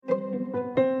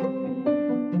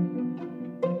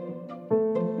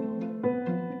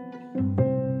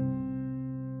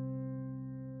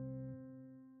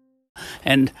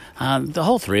And the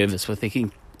whole three of us were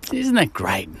thinking, isn't that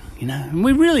great? And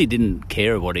we really didn't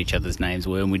care what each other's names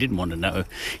were, and we didn't want to know.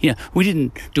 We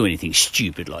didn't do anything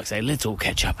stupid like say, let's all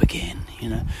catch up again.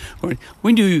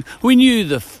 We knew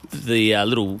the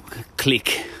little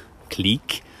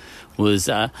clique was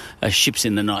a ships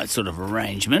in the night sort of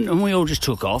arrangement, and we all just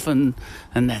took off, and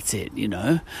that's it.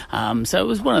 So it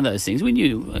was one of those things. We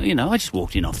knew. I just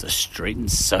walked in off the street,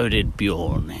 and so did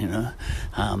Bjorn.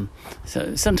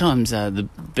 So sometimes the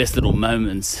best little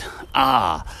moments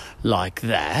are like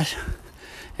that.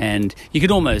 And you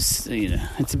could almost,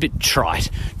 it's a bit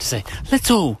trite to say, let's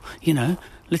all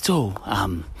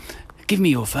give me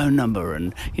your phone number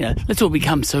and, let's all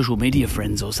become social media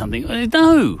friends or something.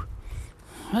 No,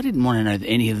 I didn't want to know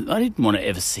I didn't want to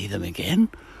ever see them again,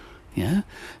 and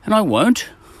I won't.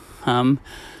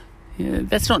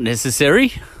 That's not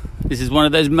necessary. This is one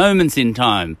of those moments in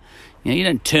time. You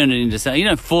don't turn it into something, you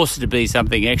don't force it to be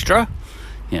something extra.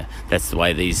 That's the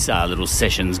way these little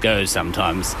sessions go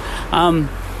sometimes.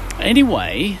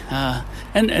 Anyway,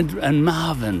 and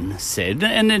Marvin said,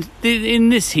 and in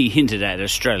this he hinted at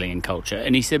Australian culture,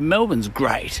 and he said Melbourne's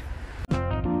great.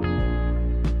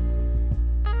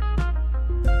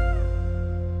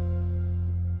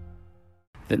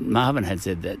 That Marvin had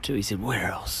said that too. He said, where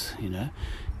else,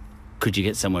 could you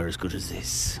get somewhere as good as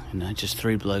this? Just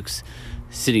three blokes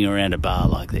sitting around a bar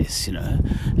like this,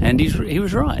 And he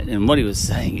was right. And what he was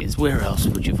saying is, where else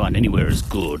would you find anywhere as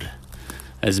good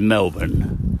as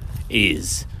Melbourne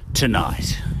is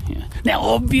tonight? Now,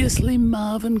 obviously,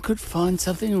 Marvin could find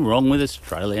something wrong with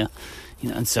Australia,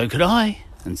 and so could I,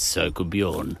 and so could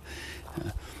Bjorn.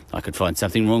 I could find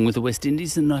something wrong with the West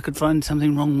Indies, and I could find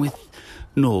something wrong with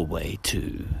Norway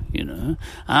too,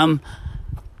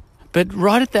 But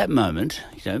right at that moment,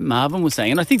 Marvin was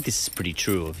saying, and I think this is pretty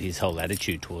true of his whole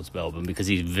attitude towards Melbourne, because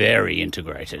he's very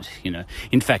integrated,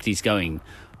 In fact, he's going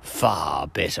far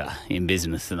better in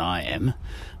business than I am.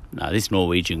 This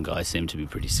Norwegian guy seemed to be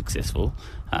pretty successful.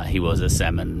 He was a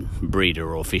salmon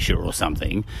breeder or fisher or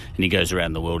something, and he goes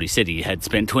around the world. He said he had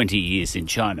spent 20 years in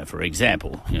China, for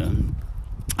example,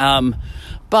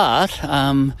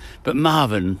 But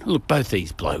Marvin, look, both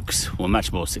these blokes were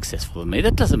much more successful than me.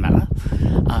 That doesn't matter.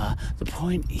 The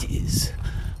point is,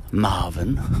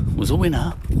 Marvin was a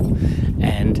winner,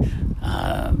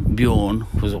 and Bjorn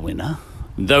was a winner,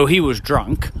 though he was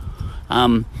drunk.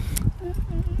 And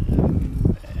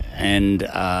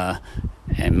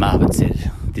Marvin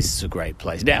said, this is a great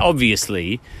place. Now,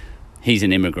 obviously, he's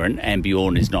an immigrant and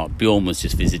Bjorn is not. Bjorn was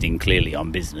just visiting clearly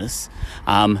on business.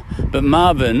 But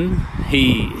Marvin,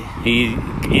 he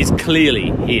is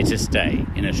clearly here to stay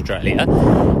in Australia,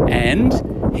 and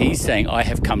he's saying, I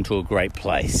have come to a great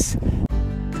place.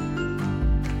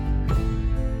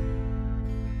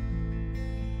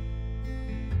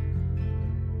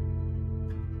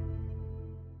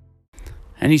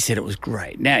 And he said it was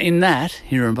great. Now, in that,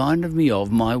 he reminded me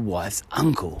of my wife's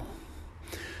uncle,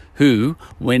 who's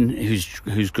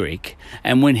Greek,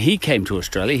 and when he came to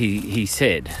Australia, he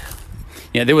said,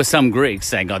 there were some Greeks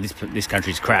saying, this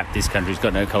country's crap, this country's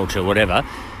got no culture, whatever,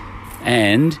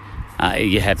 and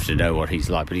you have to know what he's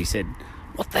like, but he said,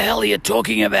 what the hell are you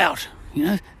talking about?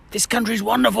 This country's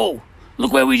wonderful.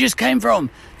 Look where we just came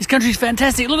from. This country's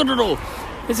fantastic. Look at it all.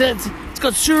 It's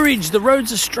got sewerage, the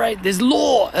roads are straight, there's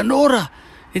law and order.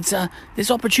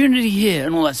 There's opportunity here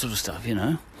and all that sort of stuff,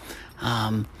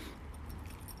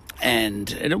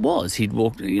 And it was. They'd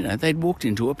walked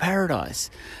into a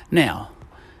paradise. Now,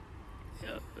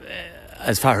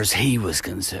 as far as he was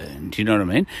concerned, you know what I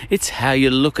mean? It's how you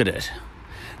look at it.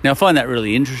 Now, I find that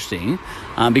really interesting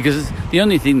because the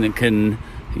only thing that can,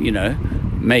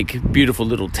 make beautiful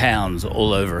little towns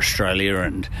all over Australia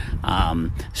and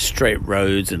straight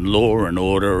roads and law and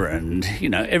order and,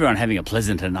 everyone having a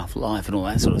pleasant enough life and all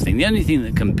that sort of thing. The only thing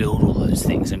that can build all those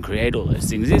things and create all those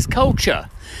things is culture.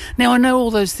 Now, I know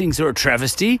all those things are a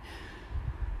travesty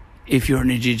if you're an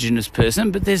Indigenous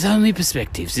person, but there's only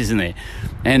perspectives, isn't there?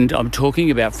 And I'm talking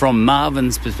about from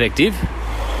Marvin's perspective,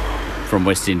 from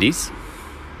West Indies,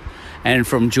 and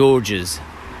from George's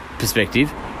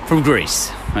perspective, from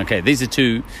Greece. Okay, these are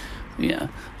two,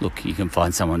 look, you can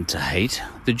find someone to hate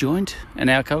the joint and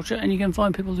our culture, and you can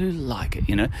find people who like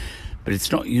it, but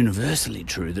it's not universally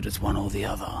true that it's one or the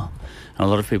other. And a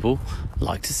lot of people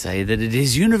like to say that it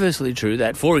is universally true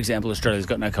that, for example, Australia's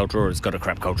got no culture or it's got a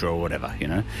crap culture or whatever,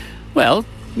 Well,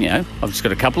 I've just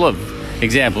got a couple of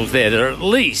examples there that are at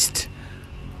least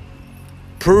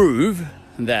prove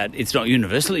that it's not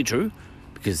universally true,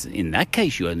 because in that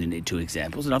case you only need two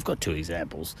examples, and I've got two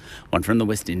examples, one from the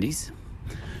West Indies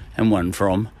and one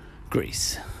from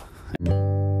Greece.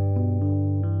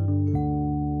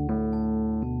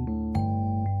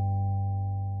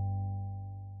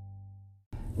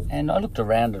 And I looked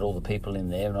around at all the people in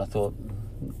there and I thought,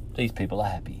 these people are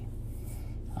happy.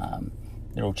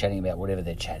 They're all chatting about whatever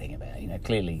they're chatting about.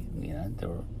 Clearly,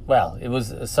 it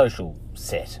was a social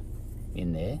set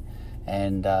in there.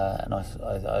 And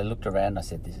I looked around and I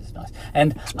said, this is nice.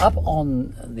 And up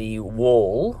on the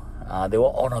wall, there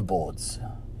were honour boards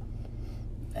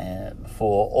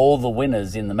for all the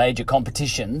winners in the major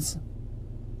competitions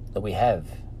that we have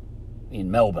in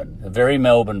Melbourne. A very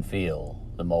Melbourne feel,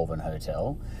 the Malvern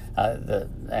Hotel. There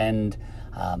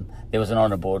was an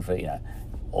honour board for,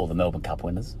 all the Melbourne Cup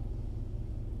winners.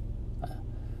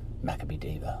 Maccabee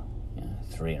Diva,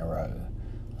 3 in a row.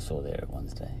 I saw there at one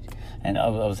stage. And I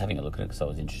was having a look at it because I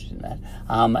was interested in that.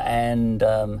 And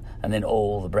then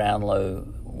all the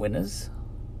Brownlow winners.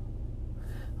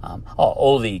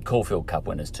 All the Caulfield Cup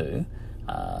winners too.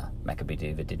 Maccabee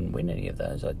Diva didn't win any of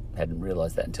those. I hadn't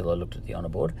realised that until I looked at the honour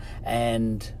board.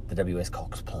 And the WS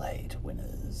Cox Plate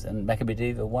winners. And Maccabee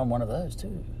Diva won one of those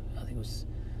too. I think it was,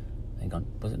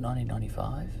 was it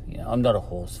 1995? I'm not a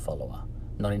horse follower.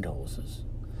 Not into horses.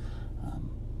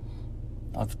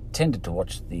 I've tended to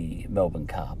watch the Melbourne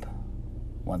Cup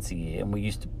once a year, and we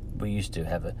used to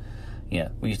have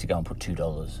we used to go and put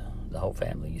 $2. The whole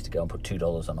family used to go and put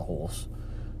 $2 on a horse,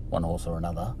 one horse or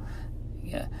another.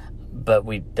 But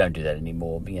we don't do that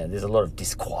anymore. There's a lot of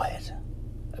disquiet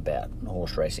about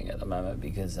horse racing at the moment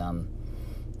because,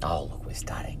 we're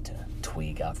starting to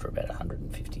twig after about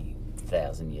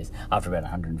 150,000 years. After about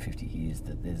 150 years,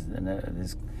 that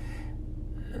there's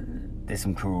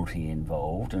some cruelty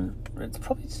involved, and it's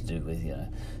probably to do with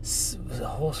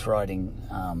horse riding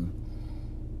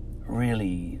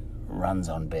really runs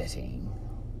on betting.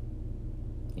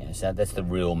 So that's the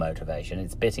real motivation.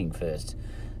 It's betting first,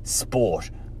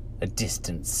 sport a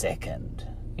distant second.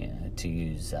 To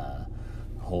use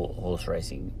horse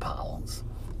racing parlance.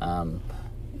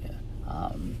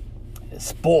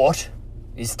 Sport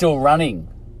is still running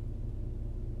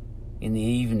in the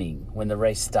evening when the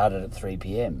race started at 3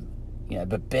 p.m.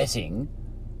 But betting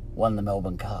won the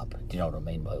Melbourne Cup. Do you know what I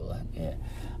mean by all that? Yeah.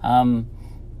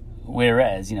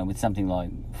 Whereas, with something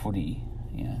like footy,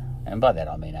 and by that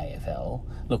I mean AFL.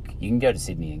 Look, you can go to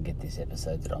Sydney and get this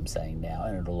episode that I'm saying now,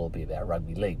 and it'll all be about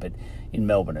rugby league. But in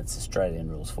Melbourne, it's Australian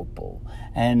rules football,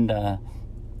 and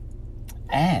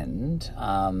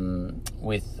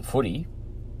with footy.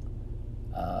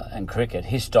 And cricket,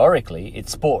 historically,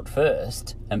 it's sport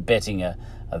first and betting a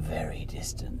very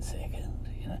distant second,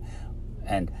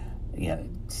 And,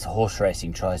 horse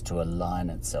racing tries to align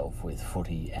itself with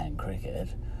footy and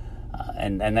cricket.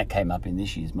 And that came up in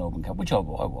this year's Melbourne Cup, which I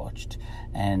watched.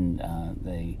 And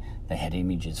they had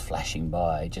images flashing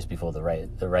by just before the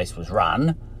race was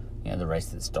run, the race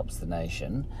that stops the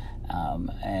nation.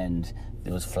 And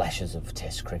there was flashes of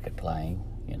Test cricket playing,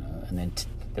 and then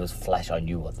there was flash. I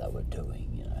knew what they were doing,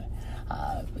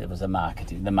 There was the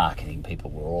marketing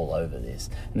people were all over this.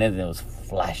 And then there was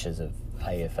flashes of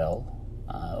AFL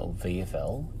or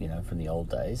VFL, from the old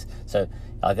days. So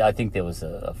I think there was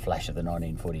a flash of the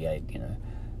 1948,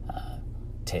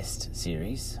 Test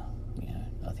series.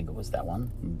 I think it was that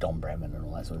one, Don Bradman and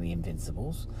all that sort of the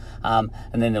Invincibles. And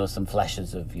then there was some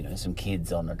flashes of, some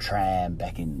kids on a tram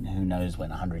back in who knows when,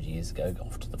 100 years ago,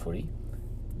 off to the footy,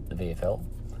 the VFL.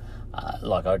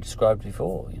 Like I described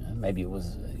before, maybe it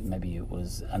was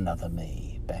another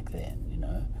me back then,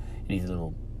 in his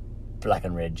little black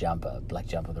jumper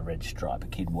with a red stripe, a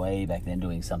kid way back then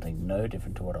doing something no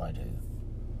different to what I do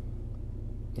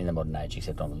in the modern age,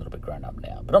 except I'm a little bit grown up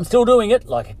now, but I'm still doing it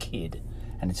like a kid,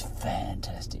 and it's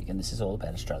fantastic. And this is all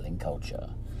about Australian culture,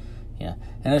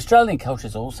 and Australian culture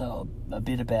is also a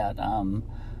bit about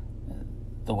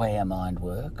the way our mind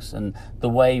works and the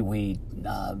way we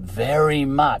very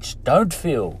much don't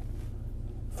feel,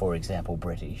 for example,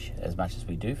 British, as much as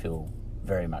we do feel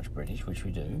very much British, which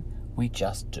we do. We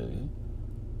just do,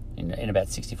 in about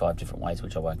 65 different ways,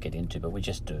 which I won't get into, but we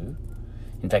just do.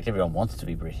 In fact, everyone wants to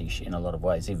be British in a lot of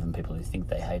ways, even people who think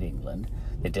they hate England.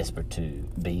 They're desperate to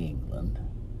be England,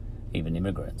 even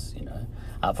immigrants,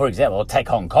 For example, take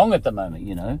Hong Kong at the moment,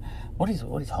 What is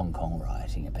Hong Kong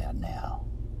rioting about now?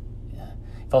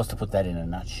 If I was to put that in a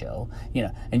nutshell,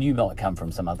 and you might come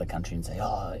from some other country and say,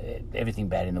 everything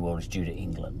bad in the world is due to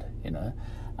England,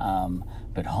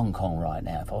 but Hong Kong right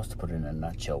now, if I was to put it in a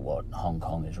nutshell, what Hong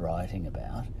Kong is rioting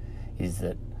about is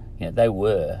that, they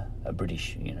were a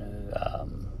British,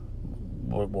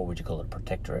 what would you call it,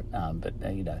 protectorate, but,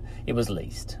 it was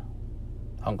leased.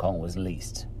 Hong Kong was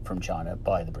leased from China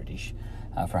by the British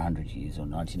for 100 years or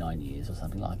 99 years or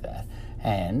something like that,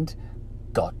 and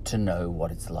got to know what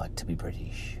it's like to be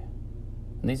British.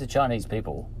 And these are Chinese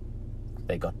people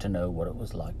They got to know what it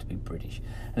was like to be British.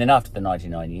 And then after the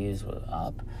 99 years were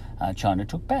up, China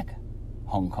took back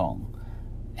Hong Kong.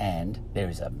 And there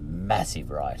is a massive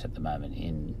riot at the moment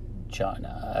in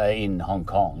China, in Hong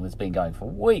Kong, that's been going for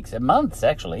weeks and months,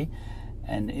 actually.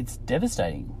 And it's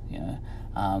devastating, you know.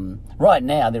 Right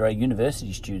now, there are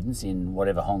university students in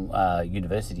whatever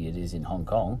university it is in Hong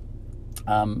Kong,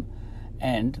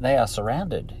 and they are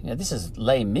surrounded. You know, this is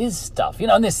Les Mis stuff, you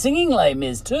know, and they're singing Les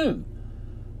Mis too.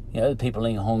 You know, the people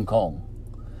in Hong Kong.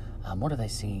 What are they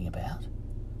singing about?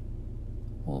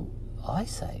 Well, I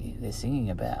say they're singing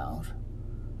about,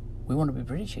 we want to be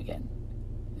British again.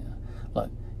 You know, like,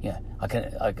 yeah,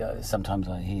 sometimes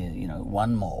I hear, you know,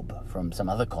 one mob from some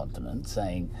other continent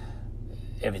saying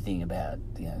everything about,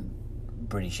 you know,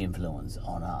 British influence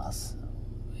on us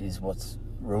is what's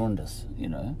ruined us, you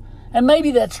know. And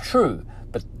maybe that's true,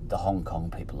 but the Hong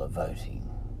Kong people are voting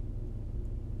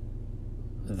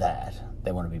that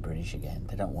they want to be British again.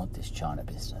 They don't want this China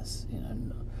business, you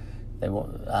know. They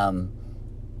want,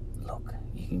 look,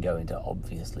 you can go into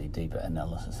obviously deeper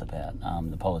analysis about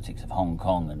the politics of Hong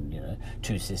Kong and, you know,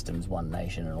 two systems, one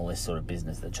nation, and all this sort of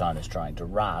business that China's trying to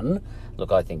run.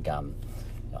 Look, I think I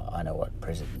know what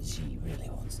President Xi really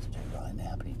wants to do right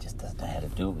now, but he just doesn't know how to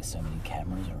do it with so many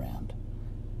cameras around.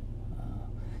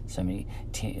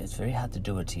 It's very hard to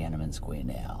do at Tiananmen Square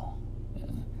now. You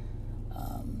know?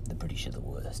 The British are the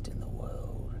worst in the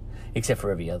world, except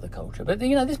for every other culture. But,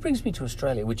 you know, this brings me to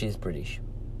Australia, which is British.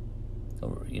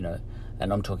 Or, you know,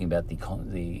 and I'm talking about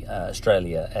the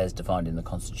Australia as defined in the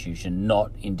Constitution,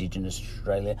 not Indigenous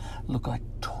Australia. Look, I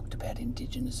talked about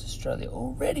Indigenous Australia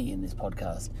already in this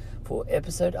podcast for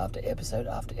episode after episode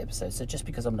after episode. So just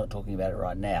because I'm not talking about it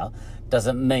right now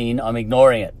doesn't mean I'm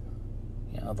ignoring it.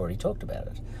 You know, I've already talked about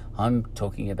it. I'm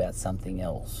talking about something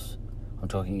else. I'm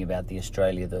talking about the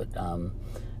Australia that,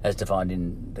 as defined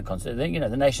in the Constitution, you know,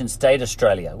 the nation-state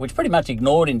Australia, which pretty much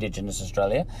ignored Indigenous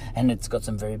Australia, and it's got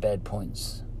some very bad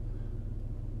points.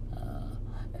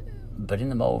 But in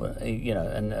the Malvern, you know,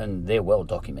 and they're well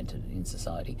documented in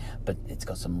society, but it's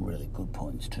got some really good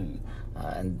points too.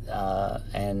 And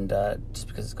just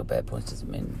because it's got bad points doesn't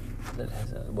mean that it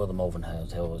has well, the Malvern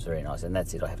Hotel was very nice, and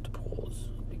that's it. I have to pause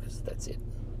because that's it.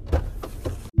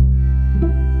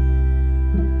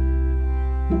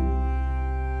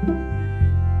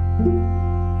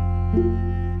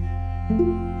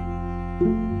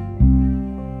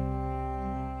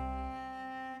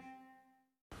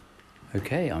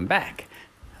 Okay, I'm back.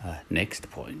 Next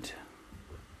point.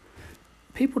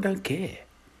 People don't care.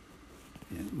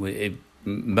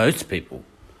 Most people,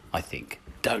 I think,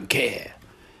 don't care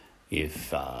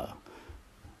if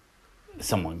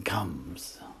someone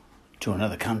comes to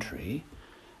another country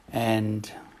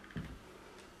and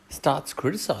starts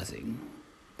criticising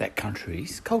that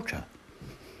country's culture.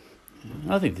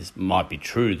 I think this might be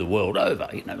true the world over.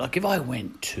 You know, like if I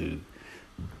went to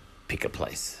pick a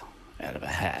place out of a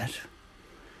hat,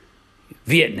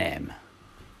 Vietnam,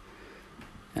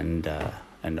 and I'm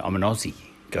an Aussie,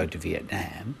 go to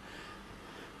Vietnam,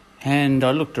 and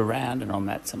I looked around and I'm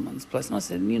at someone's place and I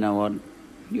said, you know what,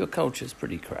 your culture's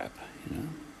pretty crap, you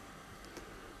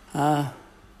know.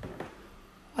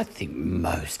 I think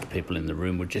most people in the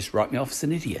room would just write me off as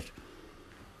an idiot.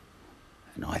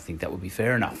 And I think that would be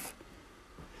fair enough.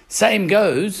 Same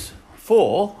goes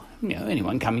for, you know,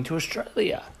 anyone coming to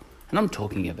Australia. And I'm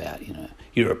talking about, you know,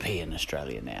 European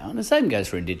Australia now. And the same goes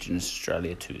for Indigenous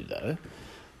Australia too, though.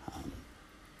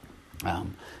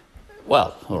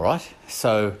 Well, all right.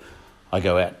 So I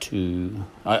go into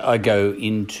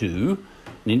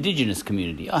an Indigenous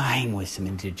community. I hang with some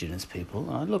Indigenous people.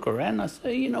 And I look around and I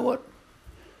say, you know what?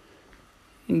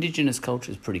 Indigenous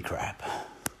culture is pretty crap.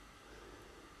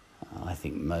 I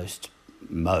think most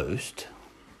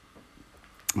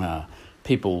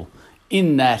people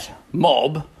in that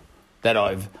mob that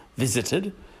I've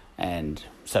visited and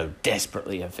so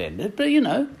desperately offended, but, you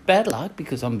know, bad luck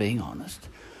because I'm being honest,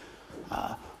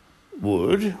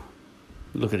 would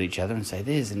look at each other and say,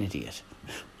 there's an idiot.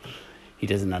 He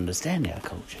doesn't understand our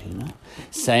culture, you know.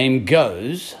 Same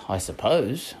goes, I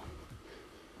suppose,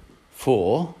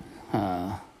 for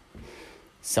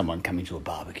someone coming to a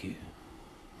barbecue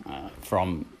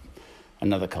from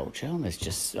another culture.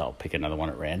 I'll pick another one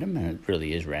at random, and it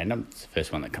really is random. It's the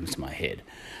first one that comes to my head.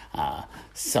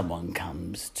 Someone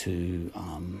comes to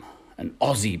an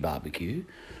Aussie barbecue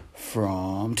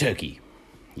from Turkey,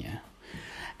 yeah,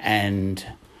 and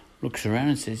looks around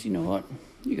and says, you know what,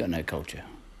 you got no culture.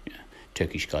 Yeah.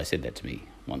 Turkish guy said that to me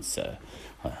once.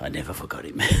 I never forgot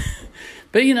him.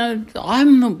 But, you know,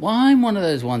 I'm one of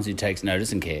those ones who takes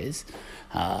notice and cares.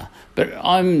 But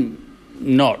I'm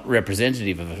not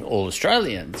representative of all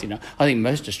Australians, you know. I think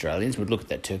most Australians would look at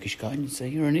that Turkish guy and say,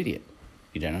 you're an idiot.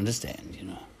 You don't understand, you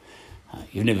know.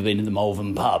 You've never been to the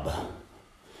Malvern pub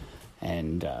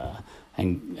and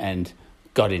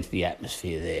got into the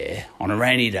atmosphere there on a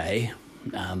rainy day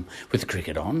with the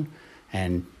cricket on,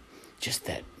 and just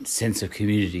that sense of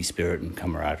community spirit and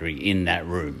camaraderie in that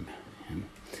room.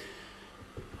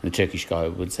 The Turkish guy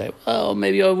would say, well,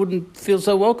 maybe I wouldn't feel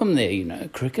so welcome there, you know.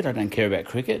 Cricket, I don't care about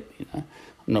cricket, you know.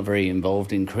 I'm not very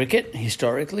involved in cricket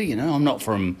historically, you know. I'm not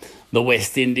from the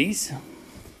West Indies.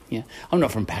 Yeah, I'm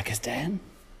not from Pakistan.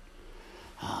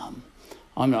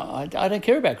 I don't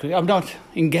care about cricket. I'm not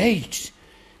engaged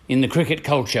in the cricket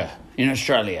culture in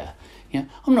Australia. Yeah,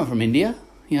 I'm not from India.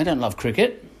 I don't love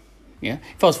cricket. Yeah,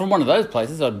 if I was from one of those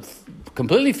places, I'd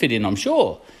completely fit in, I'm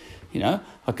sure. You know,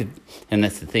 I could, and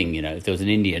that's the thing, you know, if there was an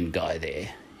Indian guy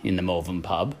there in the Malvern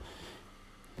pub,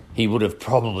 he would have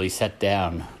probably sat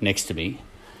down next to me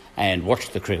and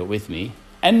watched the cricket with me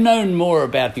and known more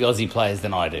about the Aussie players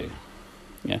than I do.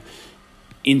 You know,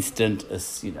 instant,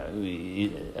 you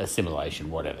know, assimilation,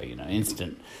 whatever, you know,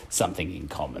 instant something in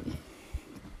common.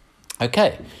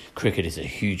 Okay, cricket is a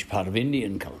huge part of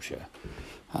Indian culture.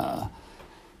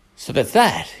 So that's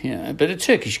that, you know, but a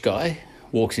Turkish guy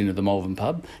walks into the Malvern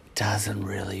pub, doesn't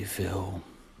really feel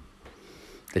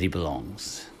that he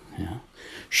belongs. You know?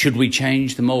 Should we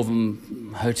change the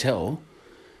Malvern hotel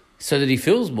so that he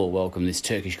feels more welcome, this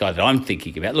Turkish guy that I'm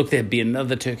thinking about? Look, there'd be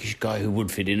another Turkish guy who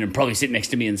would fit in and probably sit next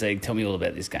to me and say, tell me all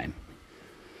about this game.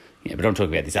 Yeah, but I'm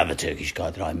talking about this other Turkish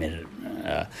guy that I met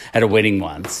at a wedding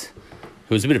once,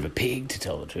 who was a bit of a pig, to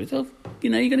tell the truth. Well, you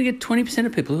know, you're going to get 20%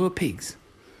 of people who are pigs.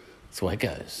 That's the way it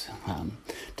goes.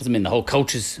 Doesn't mean the whole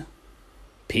culture's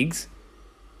pigs,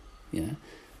 you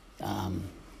know.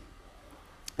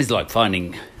 It's like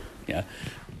finding, you know,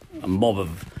 a mob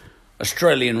of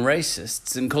Australian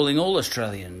racists and calling all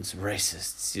Australians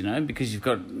racists, you know, because you've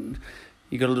got a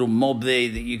little mob there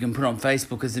that you can put on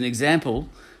Facebook as an example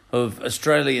of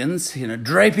Australians, you know,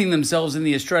 draping themselves in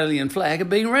the Australian flag and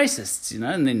being racists, you know,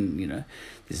 and then, you know,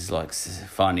 this is like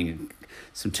finding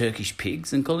some Turkish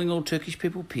pigs and calling all Turkish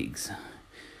people pigs.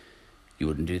 You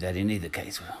wouldn't do that in either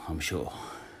case, I'm sure.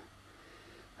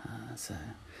 So,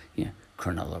 yeah,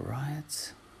 Cronulla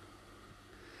riots.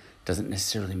 Doesn't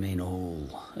necessarily mean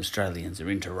all Australians are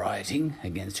into rioting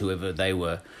against whoever they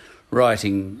were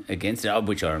rioting against,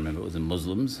 which I remember was the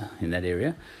Muslims in that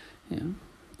area. You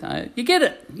know, you get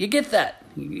it. You get that.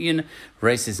 You know,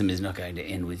 racism is not going to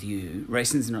end with you.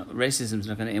 Racism is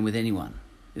not going to end with anyone.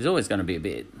 There's always going to be a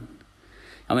bit.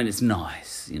 I mean, it's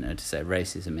nice, you know, to say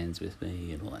racism ends with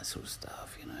me and all that sort of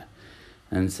stuff, you know.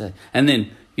 And so, and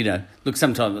then, you know,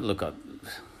 sometimes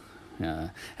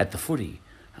at the footy,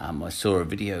 I saw a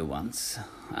video once,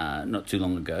 not too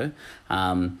long ago,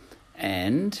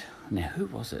 and now who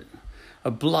was it?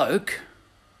 A bloke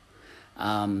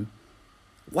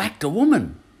whacked a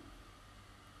woman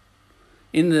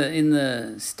in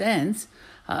the stands.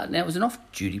 Now it was an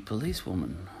off-duty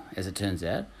policewoman, as it turns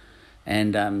out,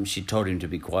 and she told him to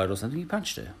be quiet or something. He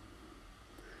punched her.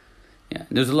 Yeah,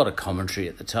 there was a lot of commentary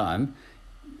at the time.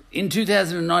 In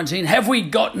 2019, have we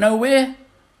got nowhere?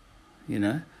 You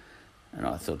know, and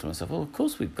I thought to myself, well, of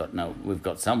course we've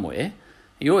got somewhere.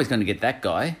 You're always going to get that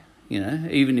guy, you know,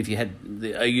 even if you had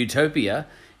a utopia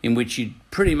in which you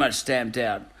pretty much stamped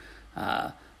out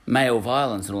male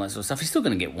violence and all that sort of stuff, you're still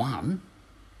going to get one.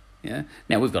 Yeah.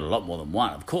 Now, we've got a lot more than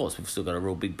one, of course. We've still got a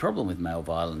real big problem with male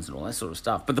violence and all that sort of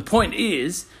stuff. But the point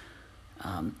is,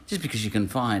 just because you can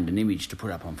find an image to put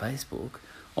up on Facebook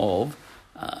of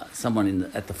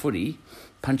someone at the footy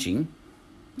punching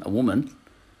a woman,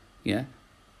 yeah,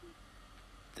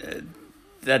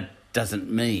 that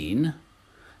doesn't mean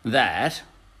that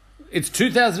it's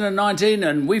 2019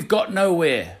 and we've got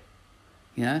nowhere.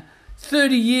 You know,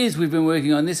 30 years we've been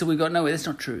working on this and we've got nowhere. That's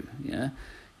not true. You know,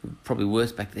 probably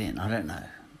worse back then. I don't know.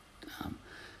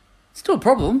 It's still a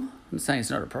problem. I'm saying it's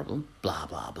not a problem. Blah,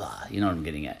 blah, blah. You know what I'm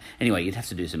getting at. Anyway, you'd have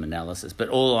to do some analysis. But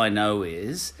all I know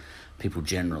is people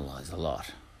generalise a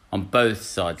lot on both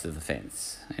sides of the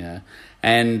fence. You know?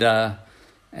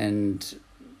 And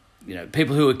you know,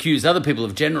 people who accuse other people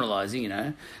of generalising, you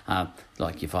know,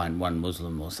 like you find one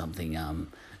Muslim or something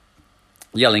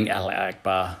yelling Allah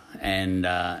Akbar and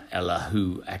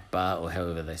Allahu Akbar, or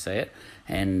however they say it,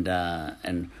 and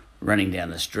running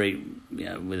down the street, you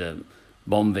know, with a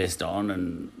bomb vest on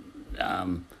and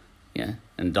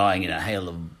and dying in a hail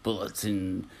of bullets.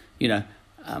 And you know,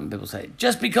 people say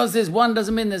just because there's one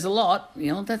doesn't mean there's a lot.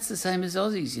 You know, that's the same as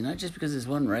Aussies. You know, just because there's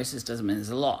one racist doesn't mean there's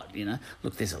a lot. You know,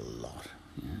 look, there's a lot.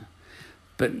 You know?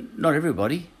 But not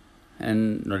everybody,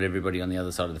 and not everybody on the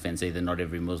other side of the fence either. Not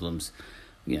every Muslim's,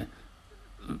 you know,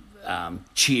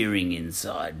 cheering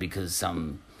inside because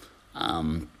some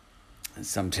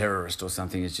terrorist or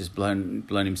something has just blown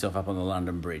himself up on the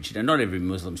London Bridge. Not every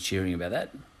Muslim's cheering about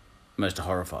that. Most are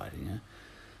horrified,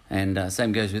 And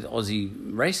same goes with Aussie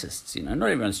racists, Not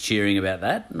everyone's cheering about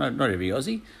that. Not every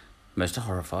Aussie. Most are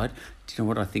horrified. Do you know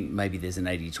what? I think maybe there's an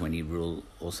 80-20 rule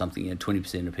or something.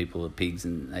 20% of people are pigs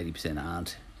and 80%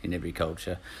 aren't in every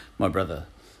culture. My brother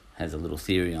has a little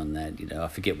theory on that. I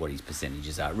forget what his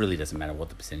percentages are. It really doesn't matter what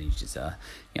the percentages are.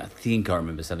 I think I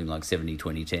remember something like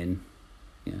 70-20-10.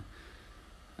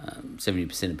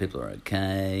 70% of people are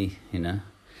okay,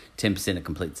 10% are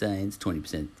complete saints,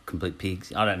 20% complete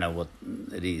pigs. I don't know what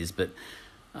it is, but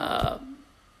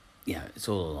it's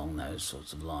all along those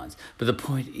sorts of lines. But the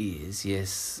point is,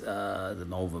 yes, the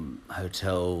Malvern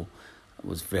Hotel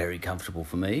was very comfortable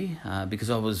for me because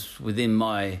I was within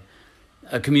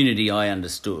a community I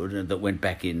understood that went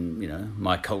back in,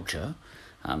 my culture.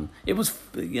 It was,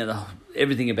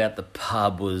 everything about the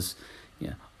pub was,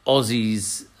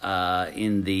 Aussies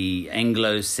in the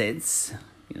Anglo sense,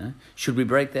 Should we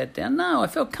break that down? No, I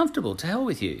felt comfortable. To hell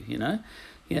with you,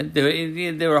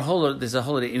 There's a whole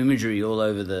lot of imagery all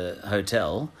over the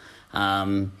hotel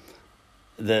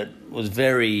that was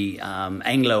very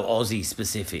Anglo-Aussie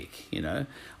specific,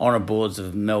 Honour boards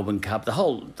of Melbourne Cup, the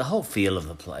whole feel of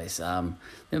the place.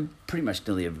 Pretty much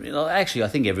nearly actually, I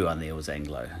think everyone there was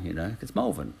Anglo, it's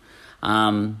Malvern.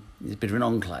 It's a bit of an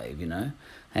enclave,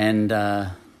 and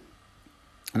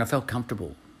I felt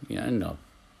comfortable, and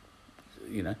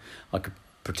I could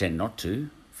pretend not to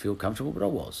feel comfortable, but I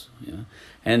was,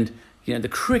 And, the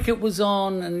cricket was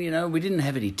on and, we didn't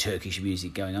have any Turkish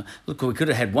music going on. Look, we could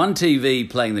have had one TV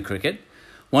playing the cricket,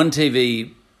 one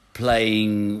TV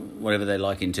playing whatever they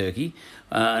like in Turkey,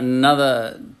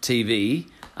 another TV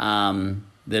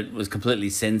that was completely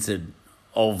censored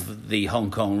of the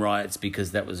Hong Kong riots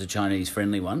because that was a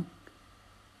Chinese-friendly one.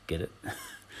 Get it?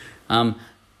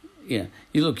 You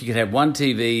could have one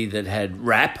TV that had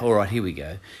rap. All right, here we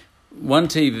go. One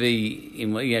TV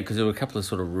because there were a couple of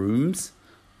sort of rooms,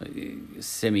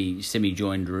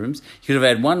 semi-joined rooms. You could have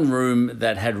had one room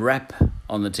that had rap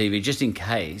on the TV just in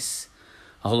case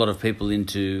a whole lot of people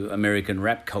into American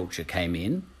rap culture came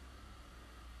in.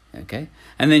 Okay,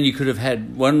 and then you could have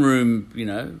had one room,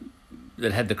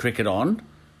 that had the cricket on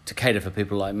to cater for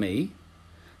people like me.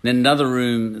 Then another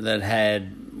room that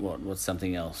had what's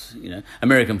something else,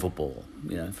 American football,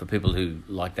 for people who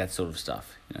like that sort of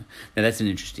stuff, Now that's an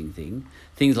interesting thing.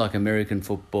 Things like American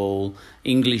football,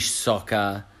 English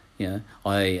soccer,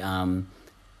 I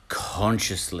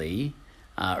consciously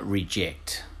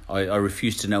reject. I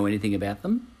refuse to know anything about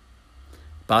them.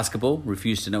 Basketball,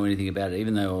 refuse to know anything about it.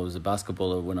 Even though I was a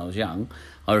basketballer when I was young,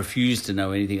 I refuse to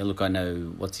know anything. Look, I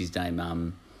know, what's his name,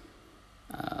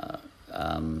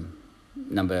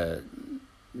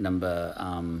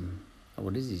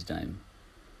 what is his name?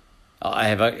 I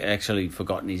have actually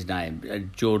forgotten his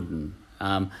name. Jordan.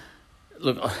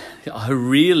 Look, I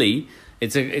really,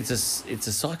 it's a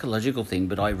psychological thing,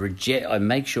 but I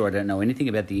make sure I don't know anything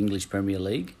about the English Premier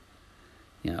League.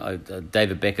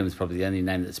 David Beckham is probably the only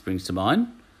name that springs to mind.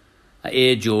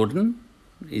 Air Jordan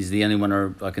is the only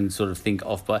one I can sort of think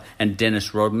off by, and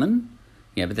Dennis Rodman.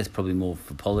 But that's probably more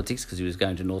for politics because he was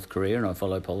going to North Korea and I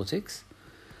follow politics.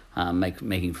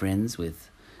 Making friends with,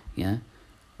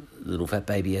 little fat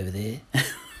baby over there.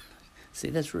 See,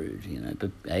 that's rude,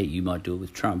 but hey, you might do it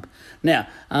with Trump. Now,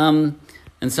 and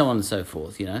so on and so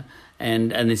forth,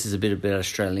 and this is a bit about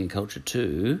Australian culture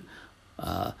too,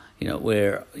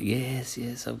 where,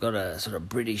 yes, I've got a sort of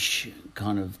British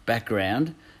kind of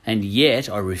background, and yet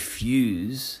I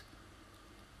refuse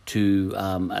to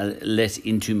let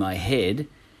into my head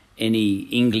any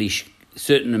English,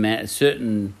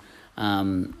 certain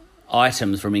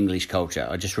items from English culture.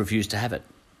 I just refuse to have it.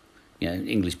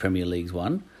 English Premier League's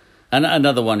one. And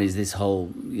another one is this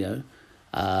whole,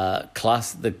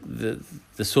 class, the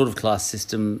sort of class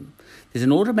system. There's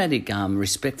an automatic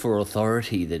respect for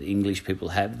authority that English people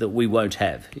have that we won't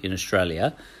have in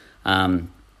Australia.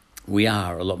 We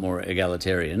are a lot more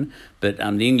egalitarian, but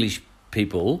the English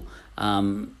people,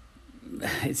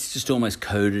 it's just almost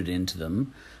coded into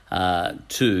them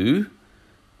to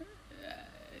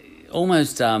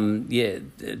almost,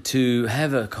 to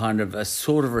have a kind of a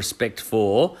sort of respect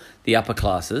for the upper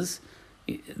classes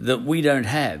that we don't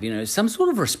have. Some sort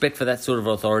of respect for that sort of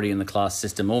authority in the class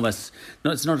system. Almost,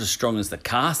 no, it's not as strong as the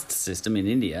caste system in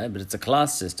India, but it's a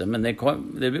class system, and they're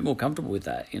a bit more comfortable with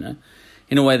that.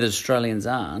 In a way that Australians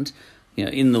aren't.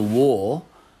 In the war,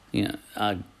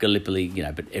 Gallipoli,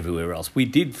 but everywhere else. We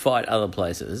did fight other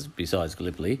places besides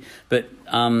Gallipoli, but,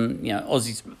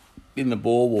 Aussies in the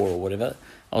Boer War or whatever,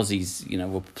 Aussies,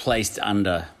 were placed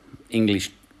under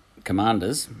English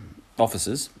commanders,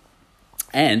 officers,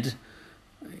 and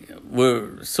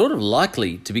were sort of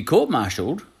likely to be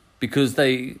court-martialed because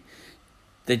they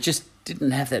just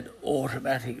didn't have that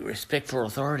automatic respect for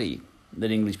authority that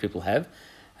English people have,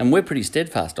 and we're pretty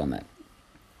steadfast on that.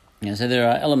 So there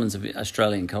are elements of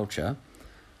Australian culture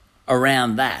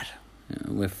around that.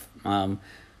 With the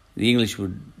English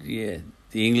would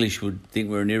think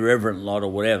we're an irreverent lot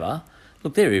or whatever.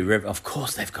 Look, they're irreverent. Of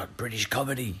course, they've got British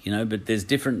comedy, but there's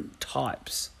different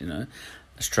types.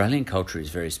 Australian culture is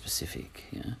very specific.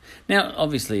 Now,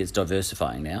 obviously, it's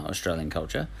diversifying now. Australian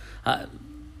culture.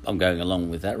 I'm going along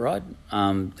with that, right?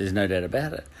 There's no doubt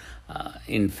about it.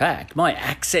 In fact, my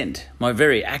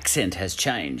very accent has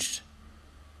changed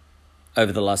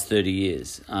over the last 30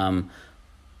 years.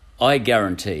 I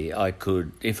guarantee I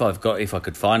could, if I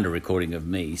could find a recording of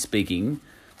me speaking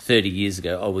 30 years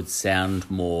ago, I would sound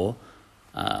more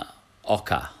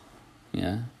ochre.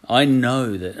 I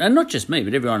know that, and not just me,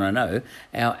 but everyone I know,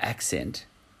 our accent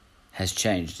has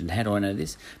changed. And how do I know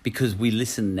this? Because we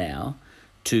listen now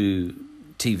to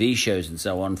TV shows and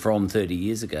so on from 30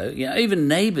 years ago. Even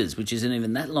Neighbours, which isn't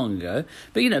even that long ago.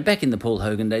 But, back in the Paul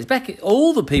Hogan days,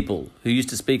 all the people who used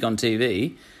to speak on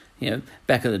TV,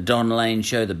 back at the Don Lane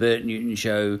show, the Bert Newton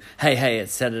show, Hey,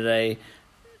 it's Saturday.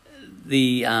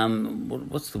 The,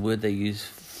 what's the word they use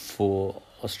for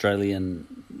Australian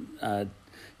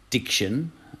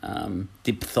diction?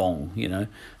 Diphthong,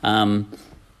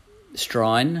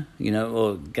 strine,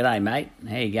 or g'day, mate,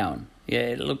 how you going?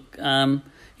 Yeah, look,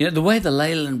 the way the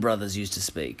Leyland brothers used to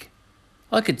speak,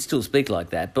 I could still speak like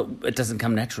that, but it doesn't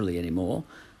come naturally anymore.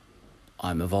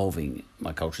 I'm evolving,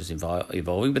 my culture's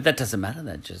evolving, but that doesn't matter.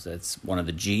 That's one of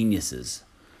the geniuses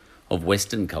of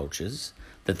Western cultures,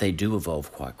 that they do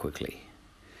evolve quite quickly.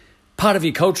 Part of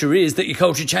your culture is that your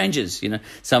culture changes.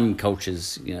 Some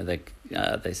cultures,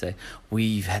 they say,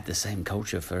 we've had the same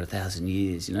culture for 1,000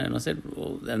 years, And I said,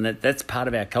 well, and that's part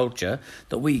of our culture,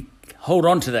 that we hold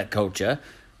on to that culture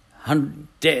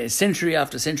century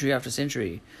after century after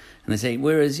century. And they say,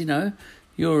 whereas,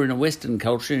 you're in a Western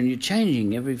culture and you're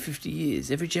changing every 50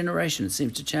 years. Every generation it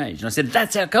seems to change. And I said,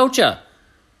 that's our culture.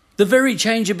 The very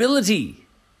changeability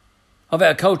of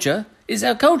our culture is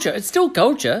our culture. It's still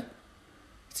culture.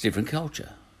 It's a different culture,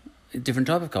 a different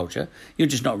type of culture. You're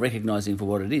just not recognising for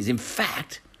what it is. In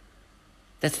fact,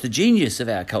 that's the genius of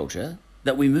our culture,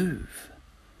 that we move,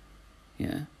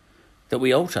 that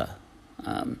we alter.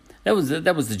 That was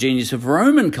the genius of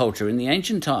Roman culture in the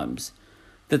ancient times,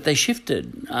 that they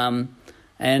shifted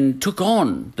and took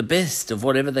on the best of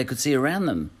whatever they could see around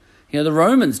them. The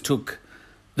Romans took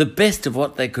the best of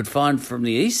what they could find from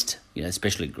the East,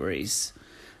 especially Greece,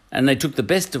 and they took the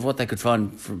best of what they could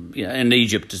find from, and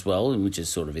Egypt as well, which is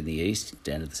sort of in the East,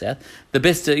 down to the South. The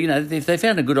best, if they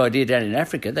found a good idea down in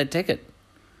Africa, they'd take it.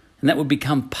 And that would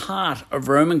become part of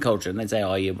Roman culture. And they'd say,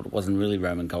 oh, yeah, but it wasn't really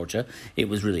Roman culture. It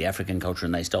was really African culture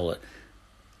and they stole it.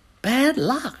 Bad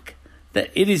luck.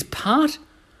 That it was part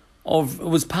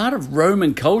of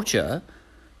Roman culture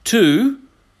to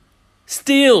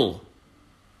steal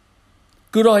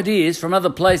good ideas from other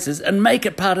places and make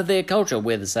it part of their culture.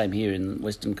 We're the same here in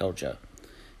Western culture.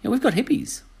 We've got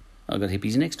hippies. I've got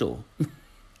hippies next door.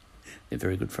 They're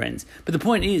very good friends. But the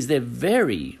point is, they're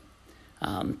very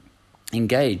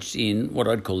engaged in what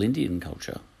I'd call Indian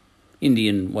culture,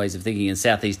 Indian ways of thinking and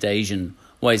Southeast Asian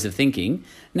ways of thinking.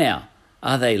 Now,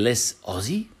 are they less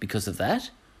Aussie because of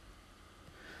that?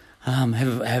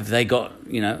 Have they got,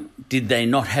 did they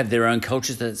not have their own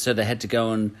cultures, so they had to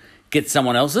go and get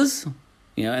someone else's?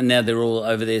 And now they're all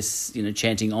over there,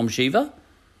 chanting Om Shiva?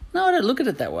 No, I don't look at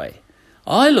it that way.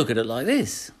 I look at it like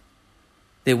this.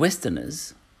 They're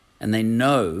Westerners and they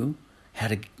know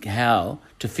how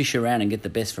to fish around and get the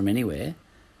best from anywhere,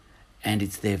 and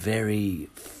it's their very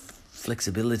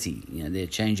flexibility, their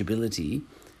changeability.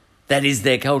 That is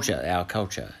their culture. Our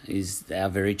culture is our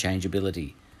very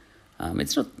changeability.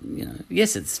 It's not,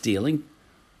 yes, it's stealing.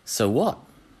 So what?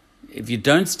 If you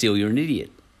don't steal, you're an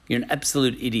idiot. You're an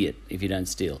absolute idiot if you don't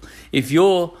steal. If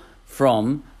you're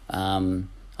from,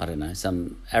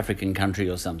 some African country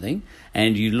or something,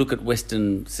 and you look at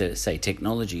Western, say,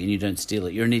 technology, and you don't steal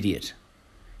it, you're an idiot.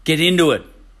 Get into it,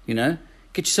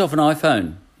 Get yourself an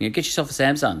iPhone. Get yourself a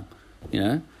Samsung,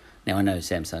 Now, I know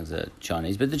Samsungs are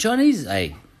Chinese, but the Chinese,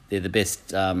 they're the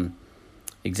best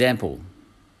example.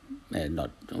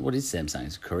 What is Samsung?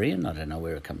 It's Korean? I don't know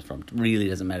where it comes from. It really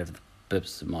doesn't matter for the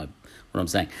purpose of what I'm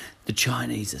saying. The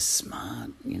Chinese are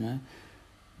smart,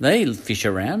 They fish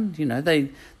around,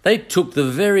 They took the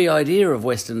very idea of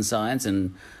Western science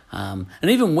and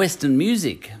even Western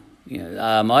music.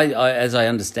 As I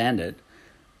understand it,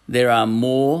 there are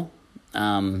more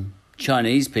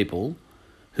Chinese people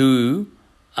who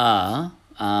are,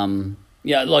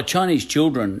 like Chinese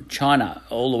children, China,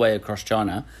 all the way across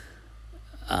China,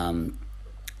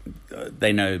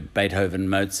 they know Beethoven,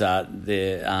 Mozart,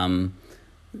 they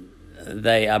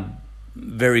are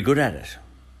very good at it,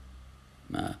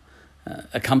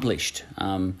 accomplished.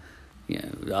 I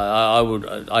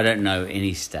don't know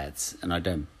any stats, and I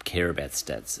don't care about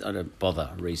stats. I don't bother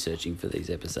researching for these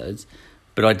episodes,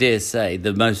 but I dare say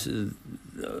the most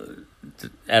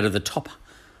out of the top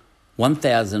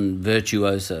 1,000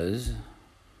 virtuosos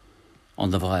on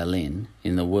the violin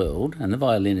in the world, and the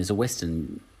violin is a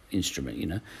Western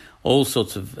instrument, all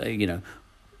sorts of,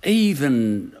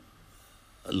 even,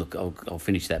 look, I'll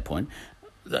finish that point.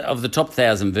 Of the top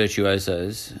 1,000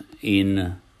 virtuosos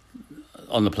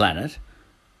on the planet,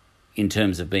 in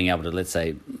terms of being able to, let's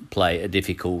say, play a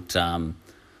difficult,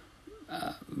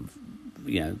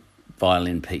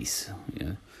 violin piece,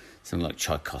 something like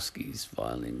Tchaikovsky's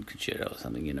violin concerto or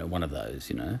something, one of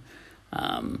those,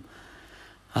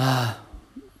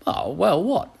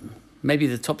 what? Maybe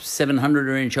the top 700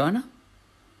 are in China?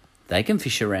 They can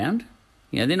fish around.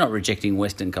 They're not rejecting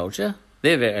Western culture.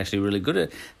 They're actually really good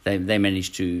at it. They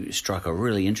managed to strike a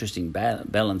really interesting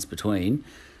balance between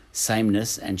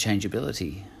sameness and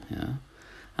changeability.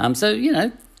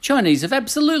 Chinese have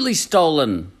absolutely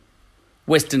stolen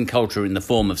Western culture in the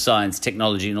form of science,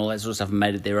 technology, and all that sort of stuff, and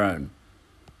made it their own.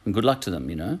 And good luck to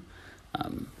them,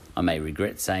 I may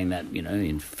regret saying that,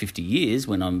 in 50 years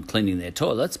when I'm cleaning their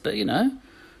toilets, but,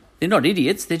 they're not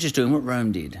idiots. They're just doing what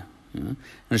Rome did. And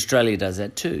Australia does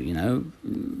that too.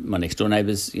 My next door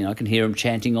neighbours, I can hear them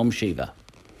chanting Om Shiva,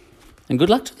 and good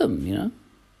luck to them.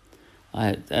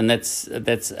 And that's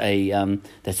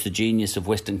the genius of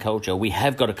Western culture. We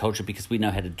have got a culture because we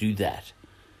know how to do that.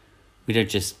 We don't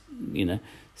just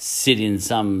sit in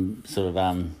some sort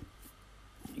of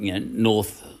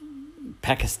North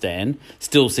Pakistan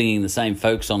still singing the same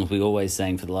folk songs we always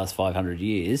sang for the last 500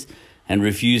 years. And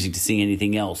refusing to sing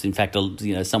anything else. In fact,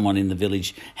 someone in the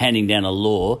village handing down a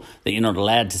law that you're not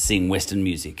allowed to sing Western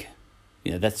music.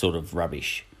 That sort of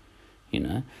rubbish.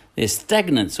 They're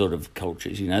stagnant sort of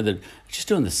cultures, that are just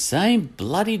doing the same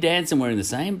bloody dance and wearing the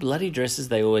same bloody dresses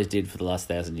they always did for the last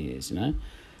 1,000 years,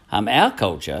 Our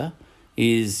culture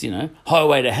is,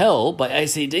 Highway to Hell by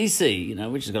AC/DC,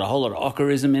 which has got a whole lot of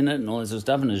ockerism in it and all that sort of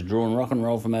stuff, and has drawn rock and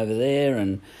roll from over there,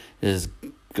 and there's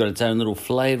got its own little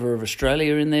flavour of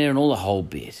Australia in there and all the whole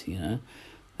bit,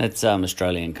 That's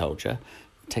Australian culture.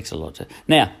 It takes a lot to...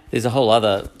 Now, there's a whole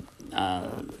other...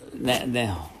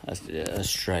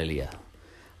 Australia.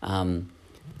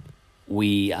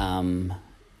 We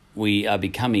are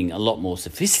becoming a lot more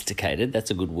sophisticated. That's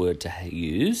a good word to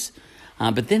use.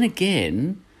 But then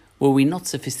again, were we not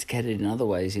sophisticated in other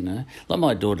ways, Like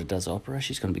my daughter does opera.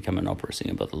 She's going to become an opera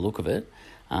singer by the look of it.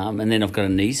 And then I've got a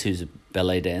niece who's a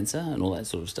ballet dancer and all that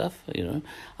sort of stuff,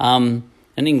 And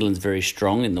England's very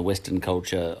strong in the Western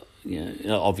culture.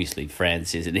 Obviously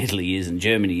France is and Italy is and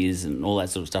Germany is and all that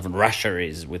sort of stuff. And Russia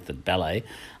is with the ballet,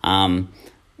 and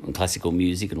classical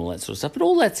music and all that sort of stuff. But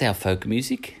all that's our folk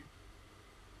music,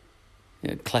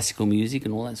 classical music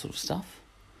and all that sort of stuff.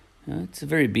 It's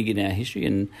very big in our history.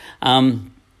 And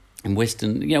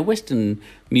Western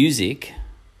music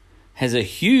has a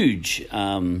huge...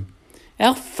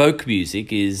 Our folk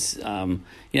music is, and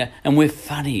we're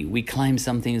funny. We claim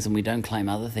some things and we don't claim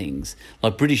other things.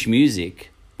 Like British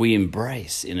music, we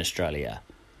embrace in Australia.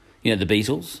 The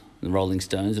Beatles, the Rolling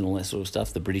Stones and all that sort of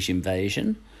stuff, the British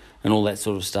invasion and all that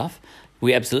sort of stuff.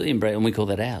 We absolutely embrace, and we call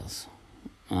that ours.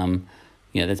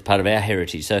 That's part of our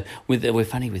heritage. So we're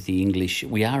funny with the English.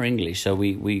 We are English, so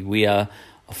we are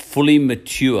a fully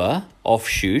mature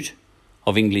offshoot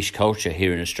of English culture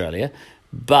here in Australia,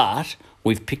 but...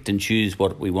 we've picked and choose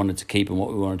what we wanted to keep and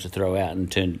what we wanted to throw out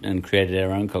and created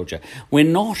our own culture.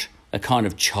 We're not a kind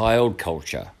of child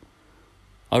culture.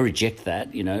 I reject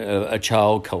that, a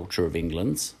child culture of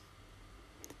England's.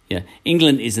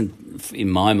 England isn't, in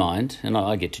my mind, and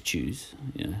I get to choose,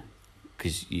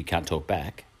 because you can't talk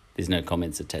back. There's no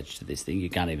comments attached to this thing. You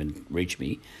can't even reach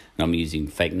me, and I'm using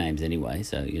fake names anyway,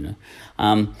 so,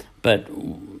 But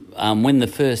when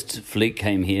the first fleet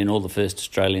came here and all the first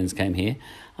Australians came here,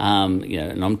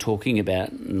 and I'm talking about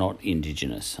not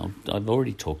Indigenous. I've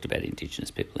already talked about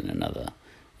Indigenous people in another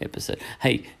episode.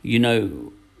 Hey,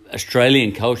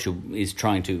 Australian culture is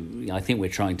trying to... I think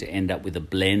we're trying to end up with a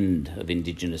blend of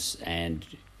Indigenous and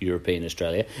European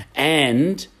Australia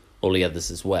and all the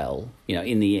others as well,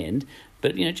 in the end.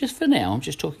 But, just for now, I'm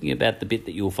just talking about the bit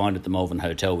that you'll find at the Malvern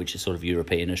Hotel, which is sort of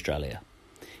European Australia.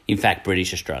 In fact,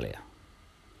 British Australia.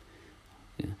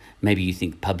 Maybe you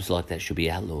think pubs like that should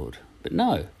be outlawed. But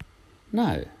no,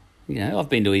 You know, I've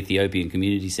been to Ethiopian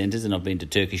community centres, and I've been to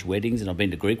Turkish weddings, and I've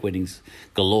been to Greek weddings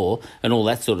galore, and all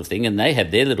that sort of thing, and they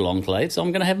have their little enclave, so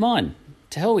I'm going to have mine.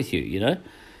 To hell with you, you know.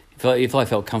 If I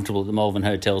felt comfortable at the Malvern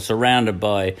Hotel, surrounded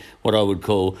by what I would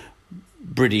call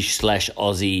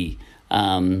British/Aussie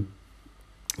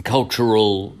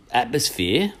cultural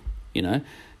atmosphere, you know,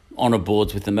 honour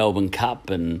boards with the Melbourne Cup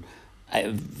and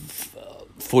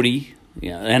footy,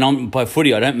 you know, and by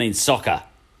footy I don't mean soccer.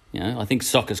 You know, I think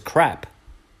soccer's crap.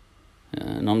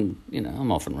 And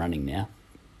I'm often running now.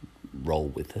 Roll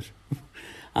with it.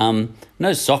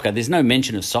 No soccer. There's no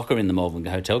mention of soccer in the Malvern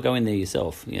Hotel. Go in there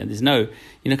yourself. You know,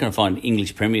 you're not going to find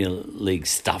English Premier League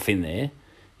stuff in there.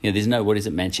 You know, there's no,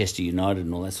 Manchester United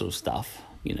and all that sort of stuff.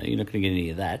 You know, you're not going to get any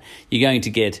of that. You're going to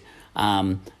get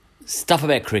stuff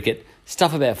about cricket,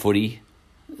 stuff about footy,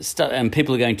 and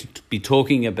people are going to be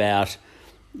talking about,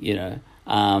 you know,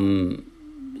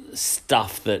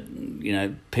 stuff that, you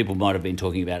know, people might have been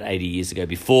talking about 80 years ago,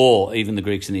 before even the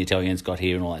Greeks and the Italians got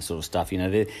here and all that sort of stuff. You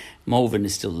know, Malvern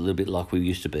is still a little bit like we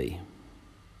used to be.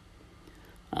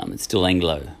 It's still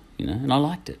Anglo, you know, and I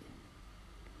liked it.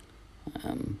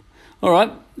 All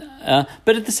right,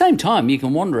 but at the same time, you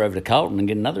can wander over to Carlton and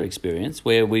get another experience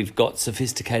where we've got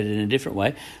sophisticated in a different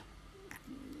way.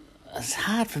 It's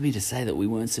hard for me to say that we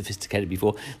weren't sophisticated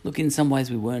before. Look, in some ways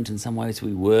we weren't, in some ways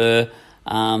we were.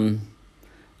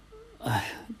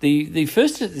 The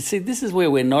first, see, this is where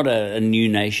we're not a new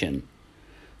nation.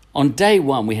 On day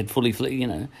one, we had you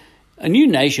know, a new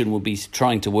nation would be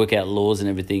trying to work out laws and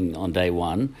everything on day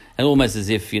one, and almost as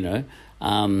if, you know,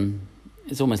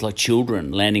 it's almost like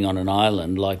children landing on an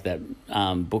island, like that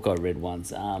book I read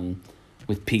once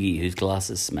with Piggy, whose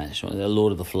glasses smashed, the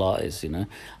Lord of the Flies, you know.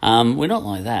 We're not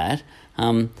like that.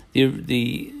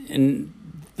 The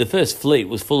first fleet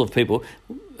was full of people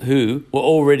who were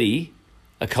already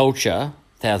a culture,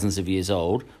 thousands of years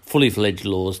old, fully fledged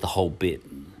laws, the whole bit.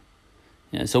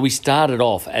 You know, so we started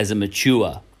off as a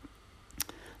mature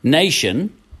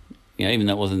nation, you know, even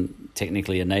though it wasn't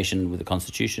technically a nation with a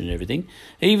constitution and everything.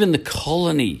 Even the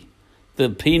colony, the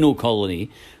penal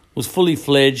colony, was fully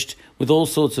fledged with all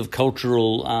sorts of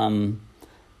cultural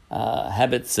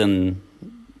habits and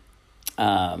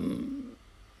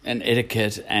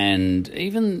etiquette, and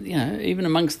even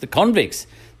amongst the convicts,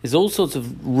 there's all sorts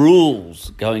of rules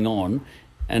going on,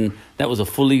 and that was a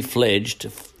fully fledged,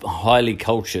 highly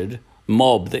cultured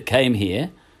mob that came here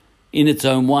in its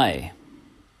own way.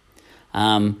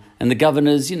 And the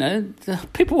governors, you know, the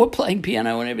people were playing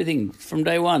piano and everything from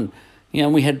day one. You know,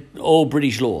 we had all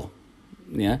British law.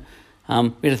 You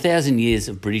know, we had 1,000 years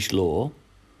of British law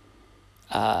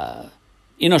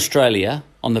in Australia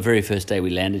on the very first day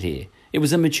we landed here. It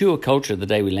was a mature culture the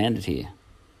day we landed here.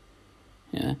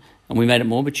 Yeah, and we made it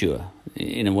more mature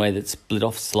in a way that split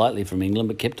off slightly from England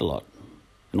but kept a lot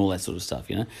and all that sort of stuff,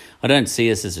 you know. I don't see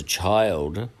us as a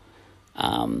child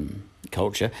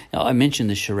culture. Now, I mentioned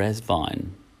the Shiraz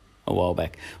vine a while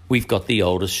back. We've got the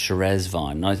oldest Shiraz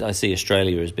vine. I see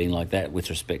Australia as being like that with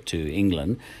respect to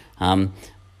England.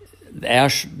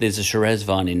 There's a Shiraz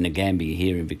vine in Nagambie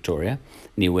here in Victoria,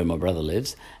 near where my brother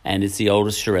lives, and it's the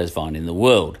oldest Shiraz vine in the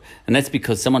world. And that's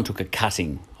because someone took a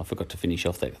cutting. I forgot to finish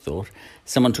off that thought.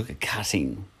 Someone took a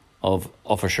cutting of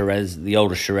a Shiraz, the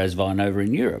oldest Shiraz vine over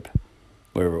in Europe,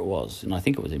 wherever it was, and I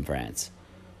think it was in France,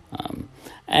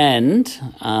 and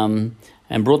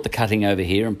brought the cutting over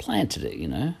here and planted it, you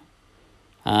know.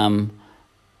 But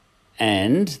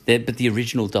the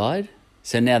original died,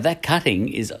 so now that cutting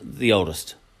is the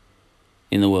oldest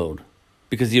in the world,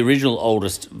 because the original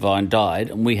oldest vine died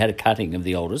and we had a cutting of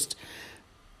the oldest.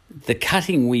 The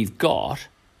cutting we've got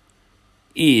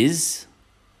is,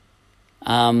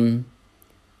 when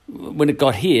it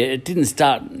got here, it didn't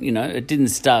start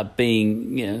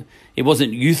being, you know, it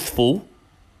wasn't youthful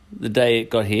the day it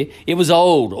got here. It was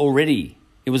old already.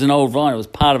 It was an old vine. It was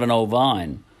part of an old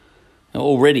vine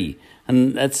already.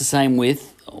 And that's the same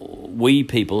with we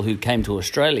people who came to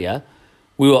Australia.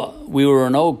 We were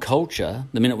an old culture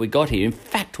the minute we got here. In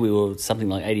fact, we were something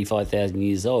like 85,000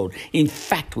 years old. In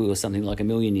fact, we were something like 1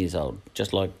 million years old,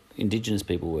 just like Indigenous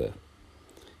people were.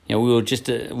 You know,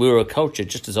 we were a culture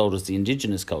just as old as the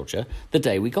Indigenous culture the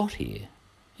day we got here.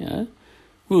 You know,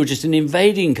 we were just an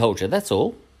invading culture. That's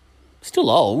all. Still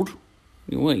old.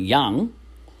 We weren't young.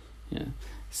 You know,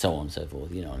 so on and so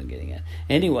forth. You know what I'm getting at.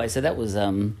 Anyway, so that was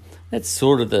that's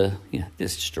sort of the, you know,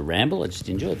 it's just a ramble. I just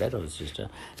enjoyed that.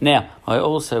 Now I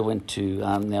also went to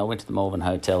the Malvern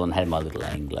Hotel and had my little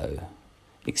Anglo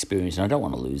experience, and I don't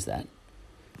want to lose that.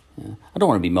 Yeah. I don't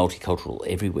want to be multicultural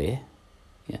everywhere.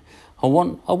 Yeah. I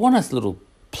want a little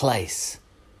place.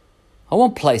 I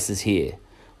want places here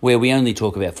where we only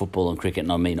talk about football and cricket,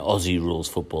 and I mean Aussie rules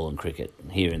football and cricket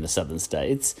here in the southern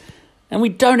states, and we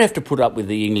don't have to put up with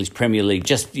the English Premier League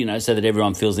just, so that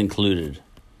everyone feels included,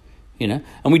 and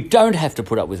we don't have to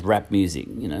put up with rap music,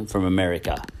 from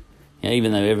America,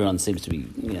 even though everyone seems to be,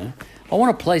 I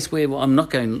want a place where I'm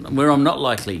not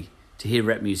likely to hear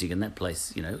rap music, and that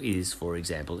place, is, for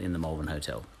example, in the Malvern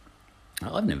Hotel.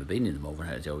 I've never been in the Malvern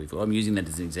Hotel before. I'm using that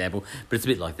as an example, but it's a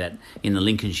bit like that in the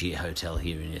Lincolnshire Hotel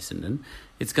here in Essendon.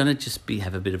 It's going to just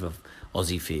have a bit of a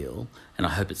Aussie feel, and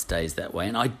I hope it stays that way.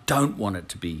 And I don't want it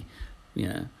to be,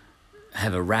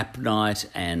 have a rap night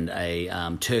and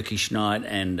a Turkish night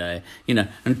and a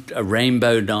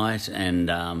rainbow night and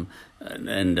a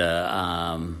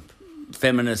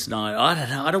feminist night.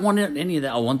 I don't want any of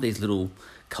that. I want these little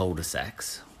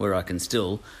cul-de-sacs where I can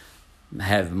still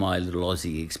have my little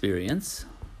Aussie experience,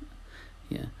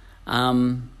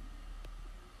 and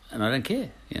I don't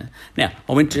care, Now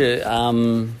I went to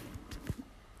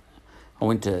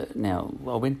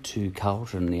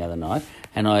Carlton the other night,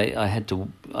 and I had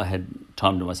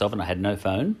time to myself, and I had no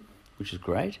phone, which is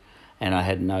great, and I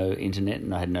had no internet,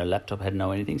 and I had no laptop, I had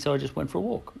no anything, so I just went for a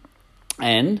walk,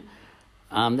 and.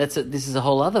 This is a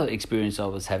whole other experience I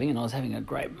was having, and I was having a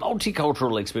great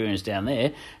multicultural experience down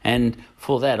there. And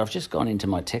for that, I've just gone into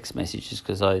my text messages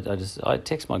because I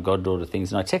text my goddaughter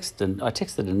things, and I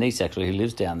texted a niece actually who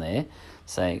lives down there,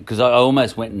 saying because I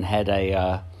almost went and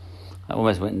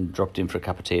dropped in for a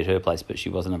cup of tea at her place, but she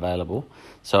wasn't available,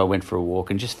 so I went for a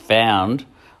walk and just I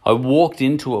walked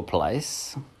into a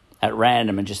place at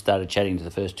random and just started chatting to the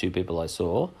first two people I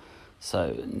saw.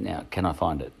 So now, can I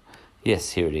find it?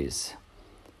 Yes, here it is.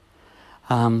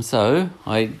 So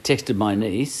I texted my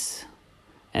niece,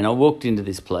 and I walked into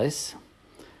this place,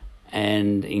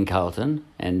 and in Carlton,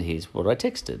 and here's what I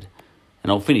texted.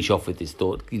 And I'll finish off with this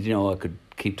thought. I could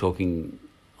keep talking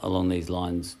along these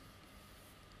lines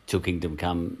till Kingdom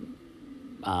Come,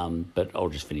 but I'll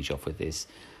just finish off with this,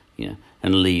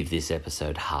 and leave this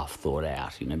episode half thought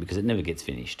out, because it never gets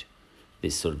finished,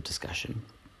 this sort of discussion.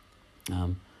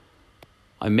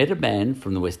 I met a man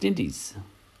from the West Indies,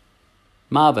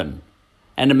 Marvin,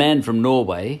 and a man from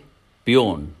Norway,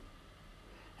 Bjorn.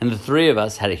 And the three of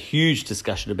us had a huge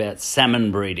discussion about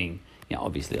salmon breeding.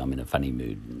 Obviously I'm in a funny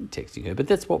mood texting her, but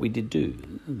that's what we did do,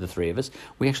 the three of us.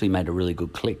 We actually made a really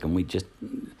good click, and we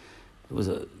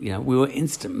were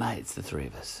instant mates, the three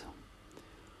of us.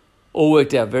 All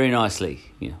worked out very nicely.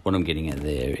 What I'm getting at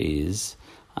there is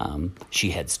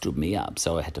she had stood me up,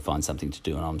 so I had to find something to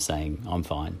do, and I'm saying, I'm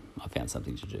fine. I found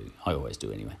something to do. I always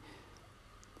do anyway.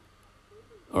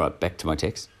 All right, back to my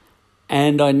text.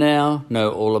 And I now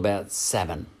know all about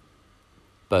salmon,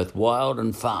 both wild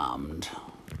and farmed.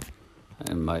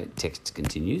 And my text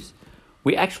continues.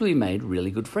 We actually made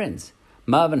really good friends.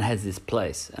 Marvin has this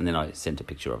place, and then I sent a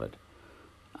picture of it.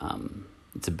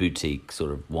 It's a boutique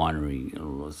sort of winery,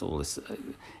 all this.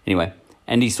 Anyway,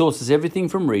 and he sources everything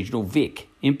from regional Vic,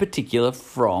 in particular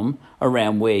from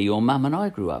around where your mum and I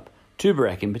grew up,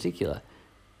 Tooborac in particular.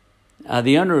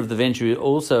 The owner of the venture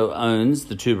also owns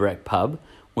the Tooborac pub,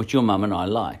 which your mum and I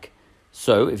like.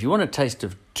 So if you want a taste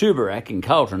of Tooborac in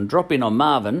Carlton, drop in on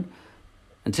Marvin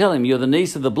and tell him you're the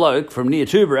niece of the bloke from near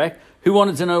Tooborac who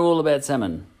wanted to know all about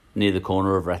salmon, near the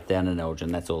corner of Rathdown and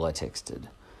Elgin. That's all I texted.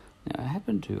 Now, I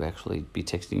happen to actually be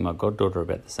texting my goddaughter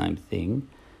about the same thing,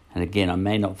 and again, I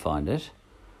may not find it.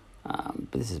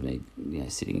 But this is me,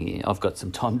 sitting here. I've got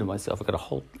some time to myself. I've got a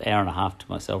whole hour and a half to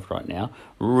myself right now.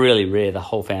 Really rare. The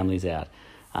whole family's out.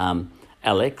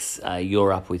 Alex,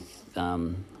 you're up with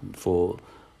for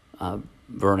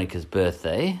Veronica's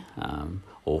birthday.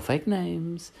 All fake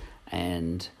names,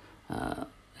 and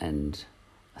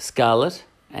Scarlett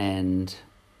and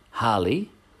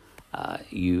Harley.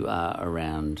 You are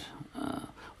around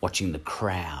watching The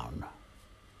Crown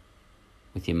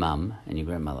with your mum and your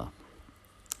grandmother.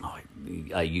 Oh,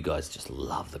 you guys just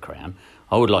love The Crown.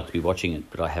 I would like to be watching it,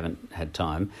 but I haven't had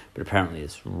time. But apparently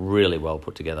it's really well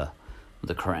put together,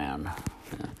 The Crown.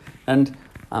 Yeah. And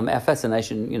our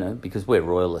fascination, because we're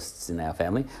royalists in our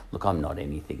family. Look, I'm not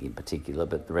anything in particular,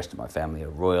 but the rest of my family are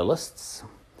royalists.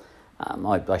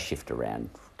 I shift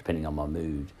around depending on my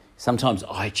mood. Sometimes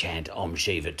I chant Om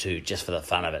Shiva too, just for the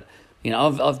fun of it.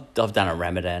 I've done a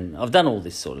Ramadan. I've done all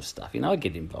this sort of stuff. I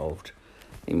get involved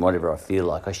in whatever I feel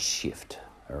like. I shift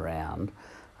around,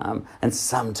 and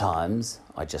sometimes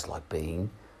I just like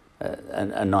being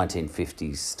a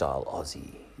 1950s style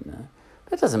Aussie.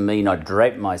 That doesn't mean I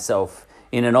drape myself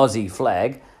in an Aussie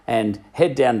flag and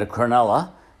head down to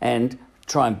Cronulla and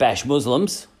try and bash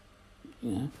Muslims.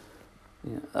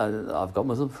 I've got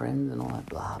Muslim friends and all that,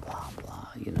 blah blah blah.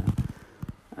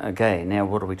 Okay, now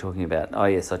what are we talking about? Oh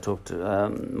yes, I talked to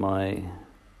my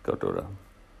goddaughter.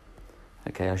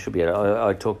 Okay, I should be able to,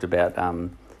 I talked about,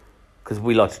 because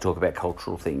we like to talk about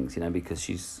cultural things, because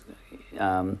she's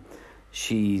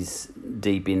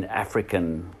deep in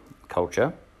African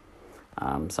culture.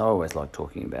 So I always like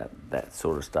talking about that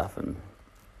sort of stuff and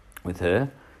with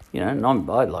her. And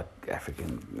I like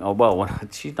African. Oh, well,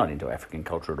 she's not into African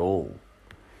culture at all.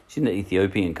 She's into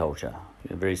Ethiopian culture,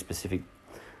 a very specific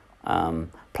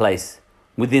place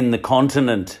within the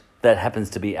continent that happens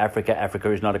to be Africa.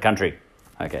 Africa is not a country.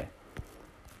 Okay.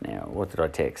 Now, what did I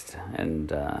text?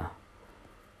 And